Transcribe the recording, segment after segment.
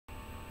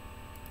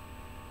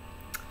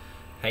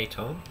Hey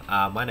Tom,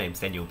 my name's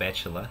Daniel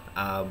Batchelor.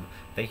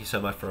 Thank you so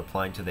much for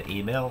replying to the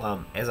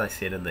email. As I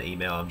said in the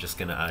email, I'm just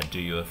going to do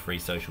you a free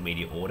social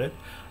media audit.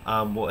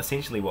 Well,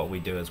 essentially, what we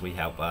do is we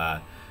help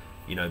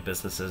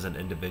businesses and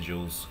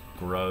individuals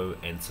grow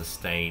and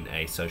sustain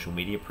a social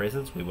media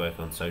presence. We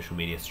work on social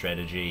media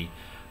strategy,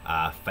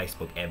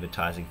 Facebook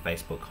advertising,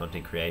 Facebook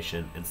content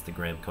creation,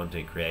 Instagram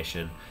content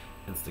creation,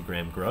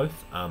 Instagram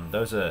growth.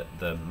 Those are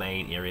the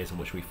main areas in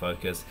which we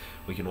focus.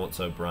 We can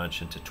also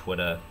branch into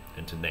Twitter,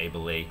 into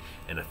Neighborly,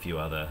 and a few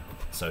other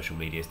social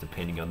medias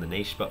depending on the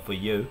niche. But for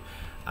you,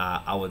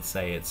 I would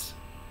say it's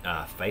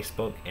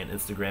Facebook and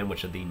Instagram,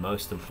 which are the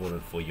most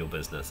important for your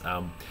business.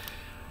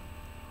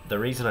 The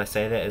reason I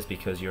say that is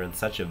because you're in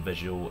such a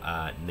visual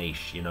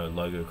niche,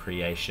 logo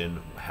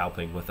creation,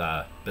 helping with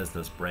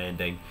business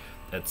branding.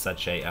 It's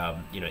such a,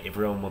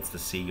 everyone wants to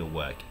see your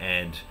work,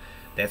 and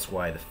that's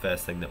why the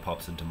first thing that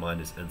pops into mind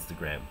is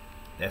Instagram.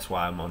 That's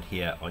why I'm on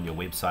here on your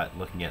website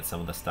looking at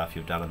some of the stuff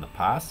you've done in the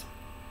past,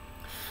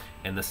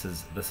 and this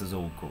is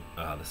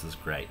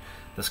great.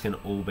 This can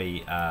all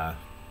be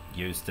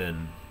used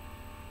on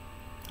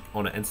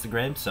an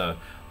Instagram, so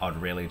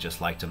I'd really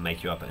just like to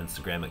make you up an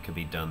Instagram. It could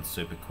be done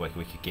super quick.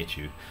 We could get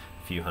you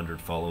a few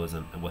hundred followers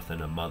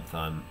within a month.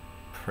 I'm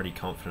pretty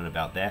confident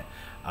about that,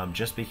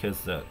 just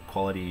because the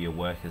quality of your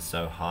work is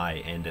so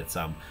high, and it's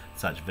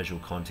such visual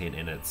content,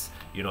 and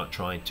you're not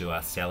trying to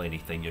sell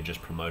anything, you're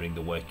just promoting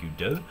the work you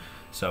do.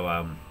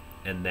 So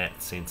in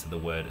that sense of the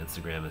word,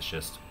 Instagram is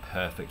just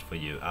perfect for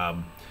you.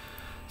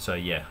 So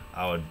yeah,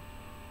 I would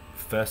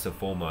first and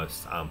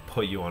foremost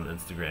put you on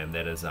Instagram.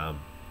 That is,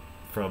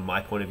 from my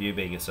point of view,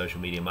 being a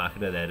social media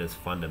marketer, that is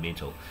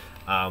fundamental.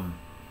 And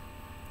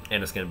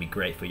it's going to be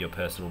great for your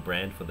personal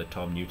brand, for the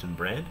Tom Newton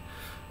brand.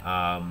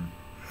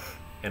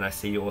 And I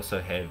see you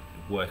also have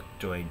work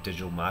doing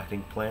digital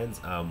marketing plans.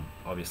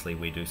 Obviously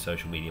we do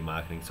social media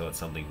marketing, so it's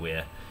something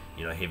we're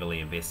heavily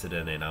invested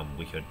in, and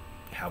we could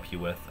help you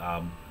with.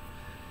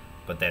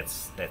 But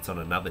that's on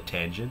another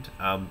tangent.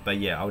 But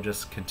yeah, I'll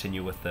just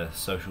continue with the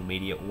social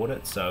media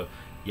audit. So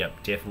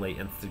yep, definitely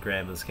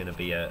Instagram is going to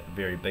be a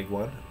very big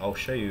one. I'll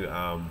show you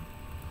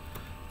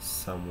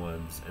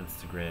someone's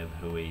Instagram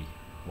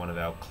one of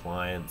our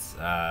clients.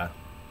 Let's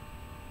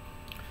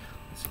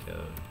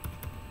go.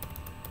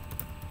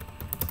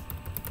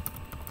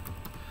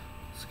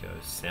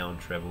 Sound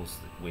Travels.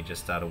 We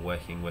just started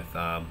working with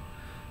Sound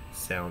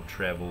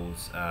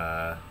Travels.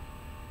 Sound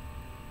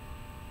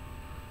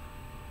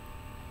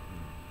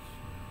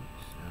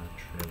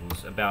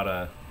Travels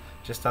about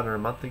just under a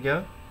month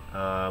ago.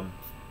 Hold on,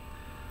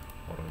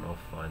 I'll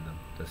find them.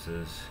 I'll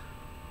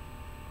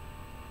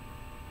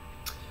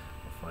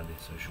find their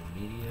social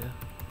media.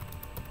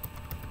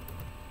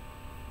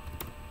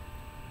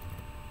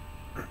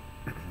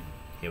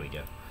 Here we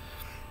go.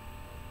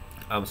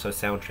 So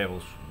Sound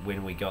Travels,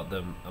 when we got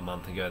them a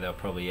month ago, they were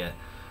probably at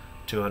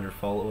 200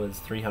 followers,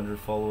 300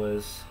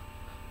 followers.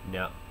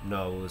 No,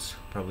 it was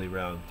probably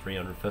around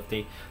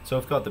 350. So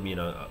I've got them,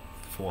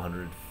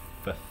 400,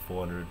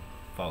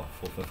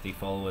 450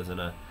 followers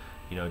in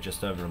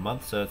just over a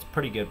month. So it's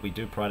pretty good. We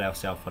do pride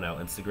ourselves on our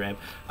Instagram.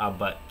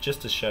 But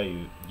just to show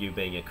you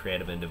being a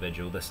creative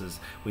individual,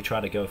 we try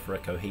to go for a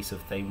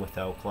cohesive theme with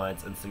our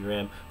clients'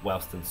 Instagram,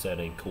 whilst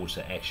inserting call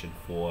to action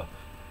for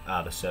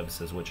the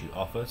services which you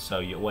offer. So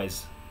you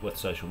always, with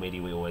social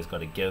media, we always got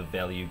to give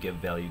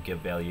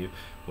value,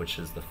 which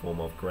is the form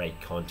of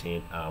great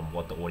content,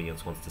 what the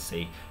audience wants to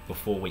see,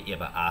 before we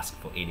ever ask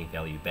for any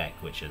value back,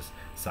 which is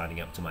signing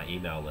up to my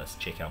email list,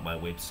 check out my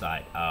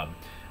website,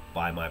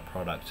 buy my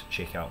product,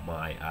 check out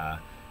my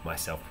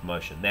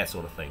self-promotion, that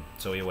sort of thing.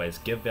 So we always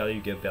give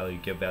value,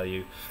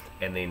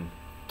 and then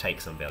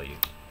take some value.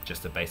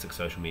 Just a basic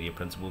social media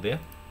principle there.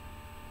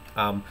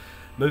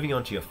 Moving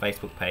on to your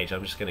Facebook page,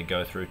 I'm just going to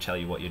go through, tell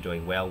you what you're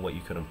doing well, what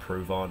you could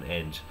improve on,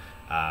 and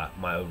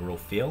my overall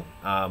feel.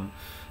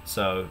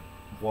 So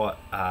what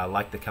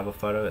like the cover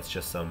photo, it's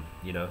just some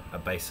a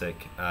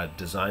basic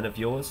design of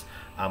yours.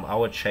 I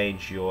would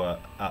change your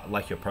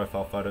like your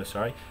profile photo,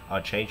 sorry,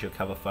 I'd change your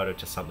cover photo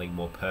to something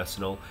more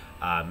personal,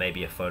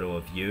 maybe a photo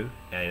of you.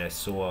 And I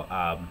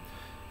saw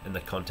in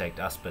the contact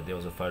us, but there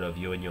was a photo of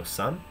you and your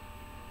son.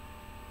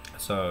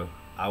 So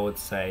I would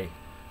say,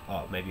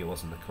 maybe it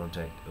wasn't the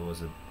contact, it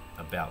was in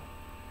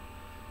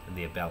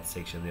the about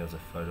section, there was a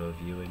photo of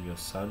you and your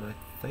son, I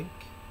think.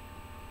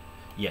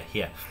 Yeah,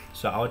 here.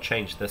 So I would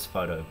change this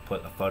photo,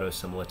 put a photo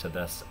similar to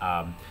this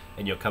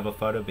in your cover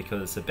photo,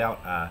 because it's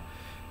about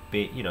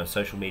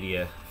social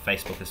media,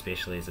 Facebook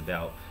especially, is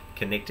about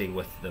connecting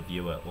with the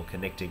viewer, or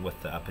connecting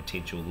with the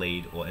potential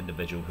lead or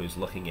individual who's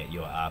looking at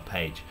your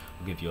page.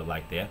 I'll give you a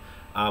like there.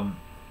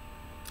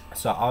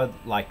 So I would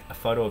like a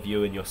photo of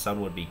you and your son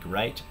would be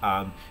great.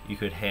 You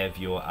could have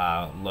your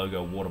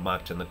logo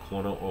watermarked in the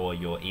corner, or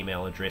your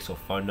email address or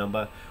phone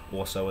number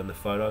also in the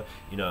photo.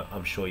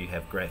 I'm sure you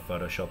have great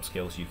Photoshop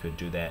skills. You could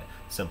do that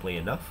simply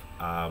enough.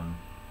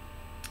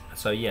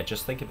 So yeah,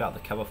 just think about the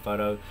cover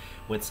photo.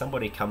 When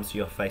somebody comes to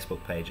your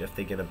Facebook page, if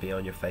they're going to be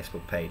on your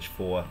Facebook page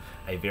for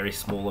a very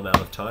small amount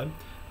of time,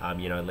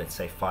 let's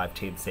say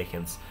 5-10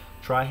 seconds,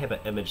 try have an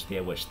image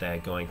there which they're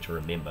going to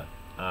remember.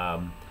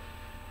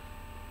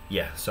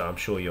 Yeah, so I'm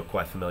sure you're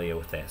quite familiar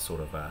with that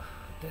sort of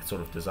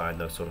design,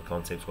 those sort of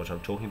concepts which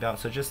I'm talking about.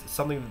 So just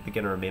something that they're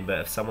going to remember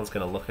if someone's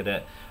going to look at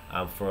it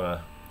for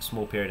a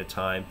small period of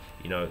time.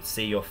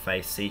 See your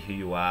face, see who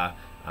you are,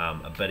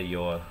 a bit of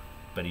your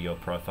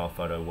profile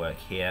photo work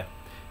here,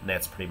 and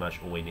that's pretty much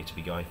all we need to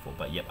be going for.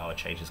 But yep, I'll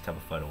change this cover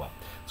photo up.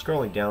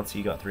 Scrolling down, so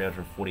you got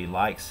 340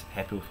 likes.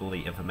 Happy with all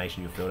the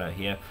information you filled out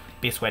here.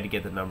 Best way to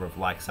get the number of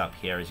likes up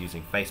here is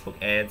using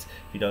Facebook ads.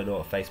 If you don't know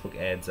what Facebook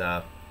ads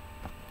are,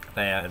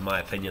 they are, in my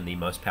opinion, the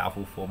most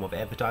powerful form of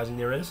advertising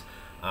there is.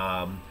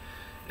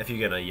 If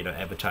you're gonna,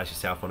 advertise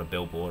yourself on a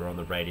billboard or on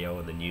the radio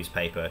or the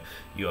newspaper,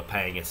 you are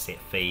paying a set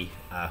fee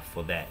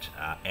for that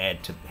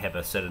ad to have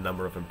a certain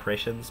number of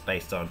impressions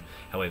based on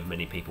however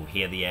many people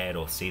hear the ad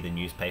or see the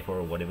newspaper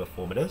or whatever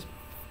form it is.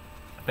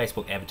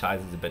 Facebook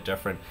advertising is a bit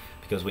different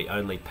because we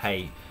only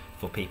pay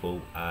for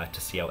people to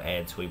see our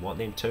ads we want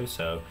them to.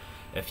 So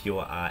if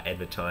you're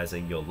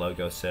advertising your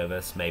logo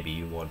service, maybe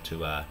you want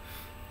to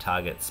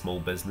target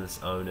small business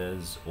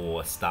owners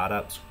or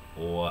startups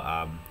or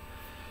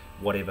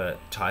whatever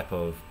type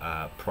of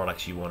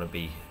products you want to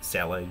be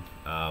selling.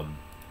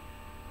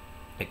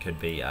 It could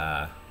be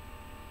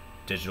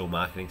digital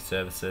marketing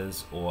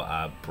services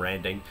or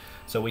branding.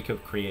 So we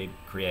could create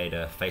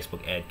a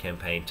Facebook ad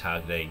campaign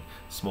targeting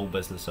small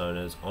business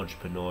owners,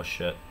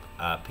 entrepreneurship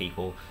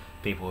people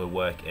who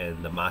work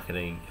in the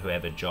marketing, who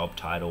have a job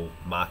title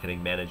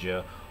marketing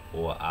manager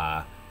or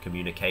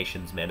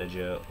communications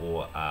manager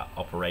or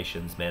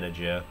operations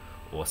manager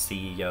or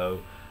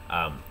CEO.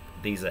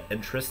 These are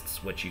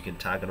interests which you can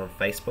target on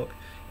Facebook,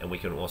 and we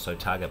can also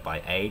target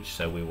by age.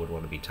 So we would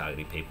want to be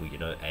targeting people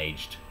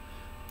aged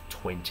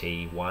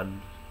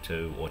 21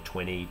 to or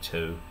 20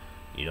 to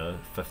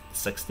 50,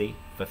 60,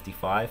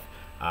 55.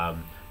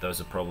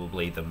 Those are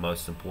probably the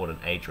most important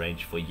age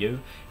range for you,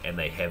 and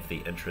they have the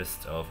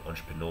interests of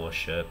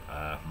entrepreneurship,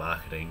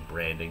 marketing,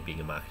 branding, being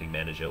a marketing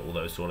manager, all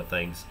those sort of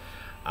things.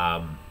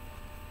 And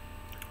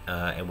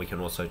we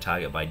can also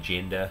target by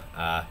gender,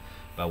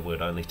 but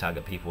we'd only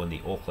target people in the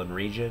Auckland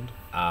region,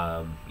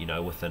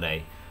 within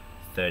a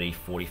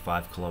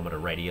 30-45 kilometer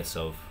radius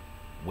of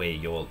where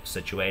you're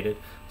situated.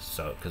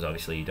 So because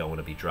obviously you don't want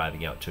to be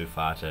driving out too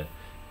far to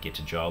get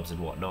to jobs and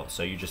whatnot,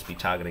 so you just be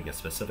targeting a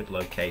specific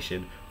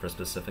location for a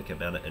specific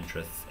amount of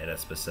interests at a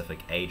specific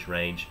age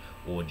range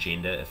or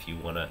gender if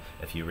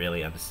you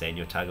really understand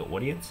your target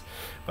audience.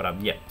 But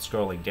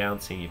scrolling down,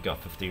 seeing you've got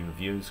 15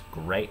 reviews,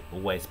 great.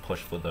 Always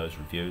push for those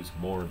reviews.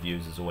 More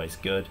reviews is always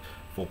good.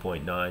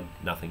 4.9,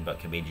 nothing but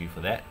commend you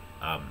for that.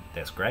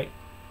 That's great.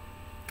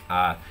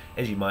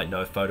 As you might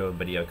know, photo and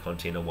video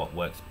content are what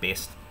works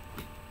best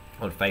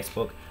on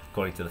Facebook.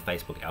 According to the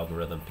Facebook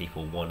algorithm,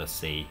 people want to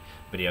see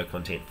video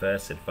content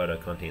first and photo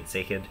content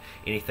second.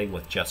 Anything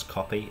with just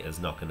copy is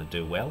not going to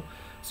do well.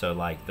 So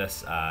like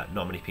this,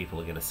 not many people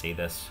are going to see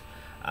this.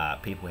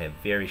 People have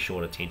very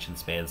short attention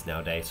spans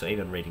nowadays, so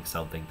even reading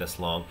something this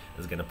long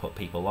is going to put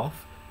people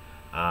off.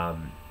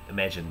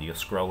 Imagine you're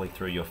scrolling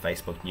through your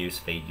Facebook news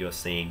feed, you're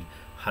seeing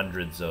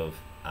hundreds of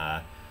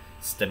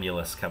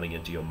stimulus coming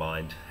into your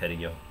mind, hitting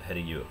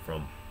you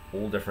from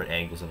all different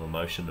angles of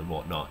emotion and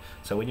whatnot.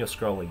 So when you're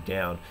scrolling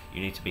down,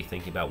 you need to be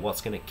thinking about what's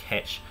going to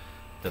catch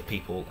the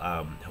people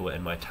who are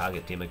in my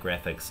target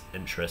demographics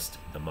interest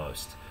the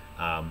most.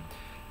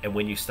 And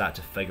when you start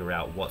to figure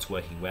out what's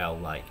working well,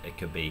 like it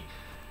could be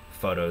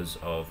photos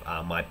of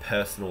my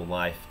personal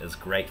life is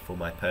great for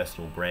my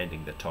personal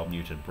branding, the Tom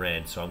Newton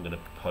brand, so I'm going to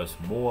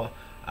post more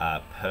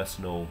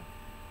personal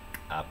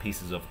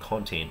pieces of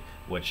content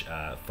which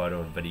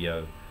photo and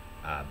video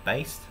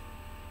based,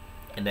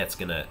 and that's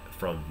going to,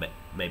 from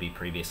maybe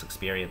previous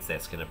experience,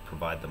 that's going to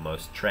provide the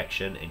most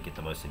traction and get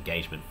the most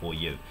engagement for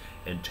you.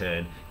 In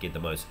turn, get the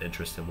most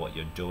interest in what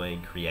you're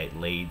doing, create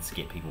leads,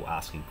 get people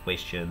asking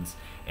questions,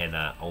 and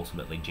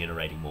ultimately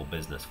generating more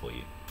business for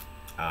you.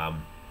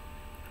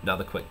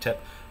 Another quick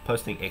tip,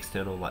 posting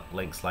external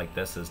links like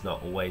this is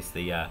not always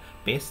the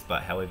best,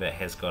 but however it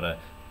has got a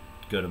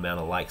good amount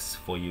of likes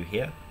for you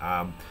here.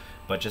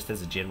 But just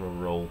as a general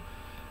rule,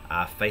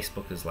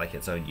 Facebook is like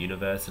its own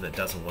universe, and it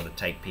doesn't want to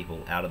take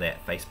people out of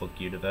that Facebook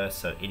universe.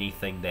 So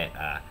anything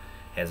that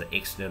has an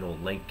external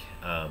link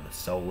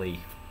solely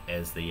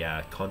as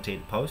the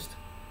content post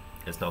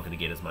is not going to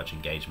get as much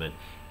engagement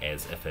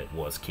as if it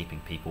was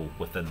keeping people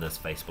within this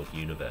Facebook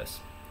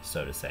universe,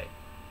 so to say.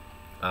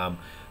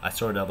 I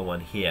saw another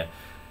one here.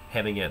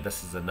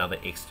 This is another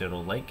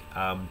external link.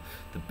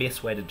 The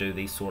best way to do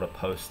these sort of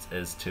posts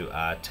is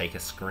to take a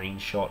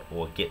screenshot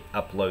or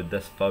upload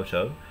this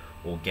photo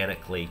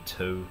organically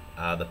to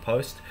the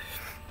post,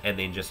 and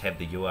then just have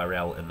the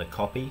URL in the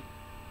copy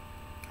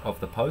of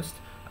the post.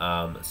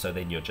 So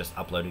then you're just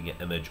uploading an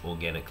image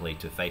organically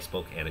to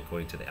Facebook, and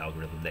according to the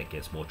algorithm that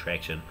gets more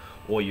traction.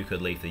 Or you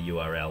could leave the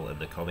URL in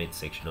the comment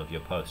section of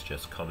your post,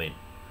 just comment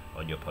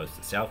on your post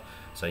itself.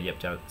 So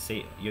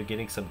see, you're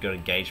getting some good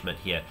engagement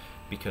here,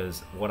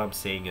 because what I'm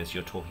seeing is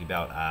you're talking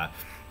about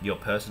your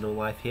personal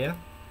life here,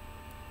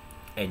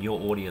 and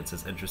your audience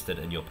is interested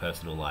in your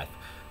personal life.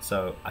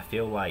 So I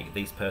feel like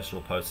these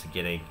personal posts are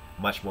getting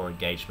much more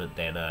engagement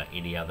than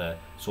any other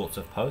sorts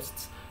of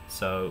posts.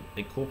 So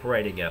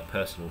incorporating a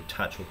personal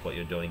touch with what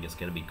you're doing is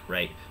going to be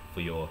great for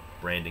your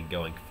branding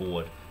going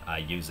forward,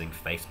 using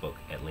Facebook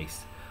at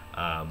least.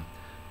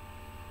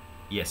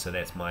 Yeah, so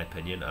that's my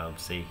opinion.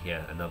 See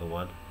here, another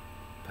one,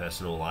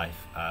 personal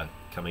life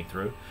coming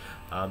through.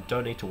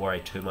 Don't need to worry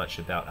too much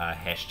about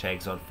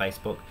hashtags on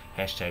Facebook.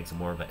 Hashtags are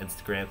more of an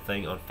Instagram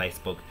thing. On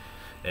Facebook,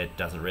 it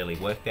doesn't really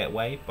work that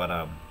way,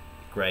 but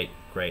great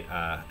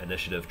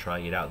initiative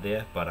trying it out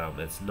there, but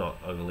it's not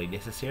overly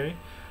necessary.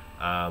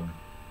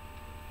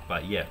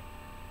 But yeah,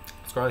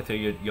 scrolling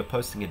through, you're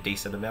posting a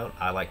decent amount.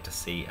 I like to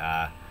see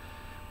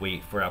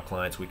for our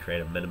clients, we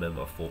create a minimum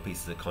of 4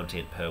 pieces of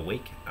content per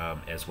week,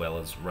 as well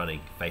as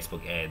running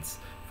Facebook ads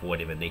for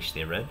whatever niche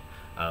they're in.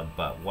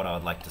 But what I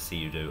would like to see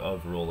you do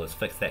overall is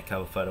fix that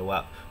cover photo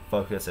up,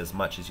 focus as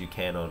much as you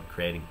can on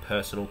creating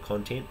personal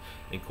content,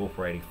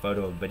 incorporating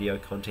photo and video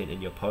content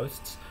in your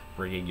posts,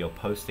 bringing your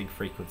posting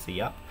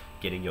frequency up,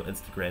 getting your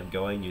Instagram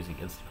going using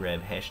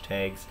Instagram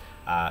hashtags,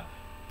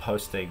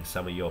 posting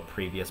some of your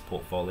previous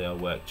portfolio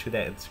work to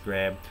that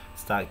Instagram,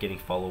 start getting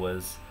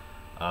followers,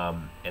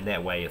 and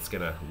that way it's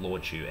going to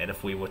launch you. And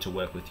if we were to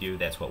work with you,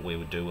 that's what we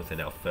would do within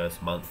our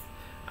first month.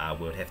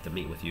 We would have to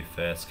meet with you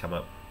first, come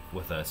up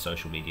with a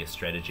social media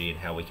strategy and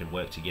how we can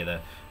work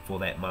together for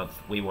that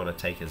month. We want to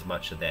take as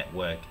much of that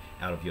work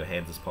out of your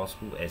hands as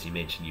possible. As you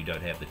mentioned, you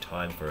don't have the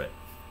time for it,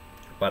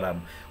 but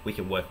we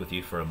can work with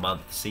you for a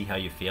month, see how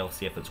you feel,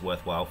 see if it's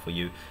worthwhile for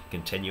you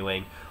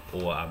continuing,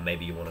 or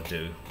maybe you want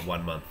to do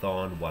 1 month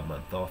on, 1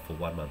 month off, or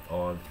 1 month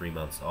on, 3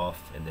 months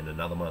off, and then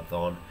another month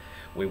on.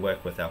 We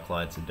work with our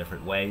clients in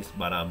different ways,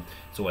 but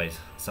it's always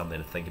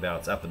something to think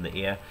about. It's up in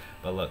the air.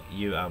 But look,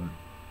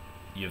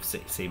 you've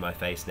seen my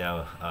face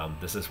now.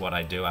 This is what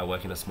I do. I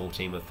work in a small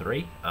team of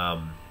 3,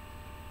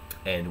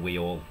 and we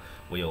all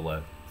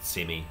are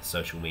semi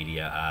social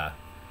media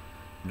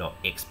not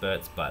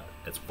experts, but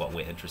it's what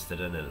we're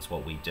interested in and it's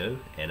what we do,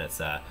 and it's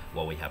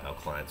what we help our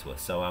clients with.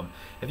 So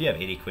if you have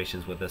any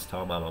questions with this,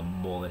 Tom, I'm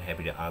more than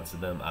happy to answer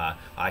them.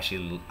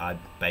 I'm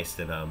based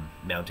in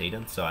Mount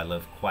Eden, so I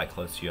live quite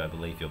close to you. I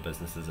believe your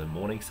business is in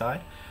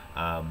Morningside,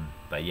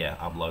 but yeah,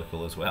 I'm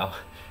local as well,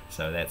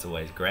 so that's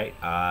always great.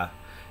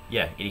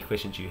 Yeah, any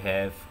questions you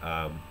have,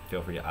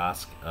 feel free to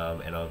ask,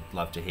 and I'd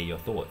love to hear your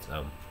thoughts.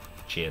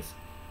 Cheers.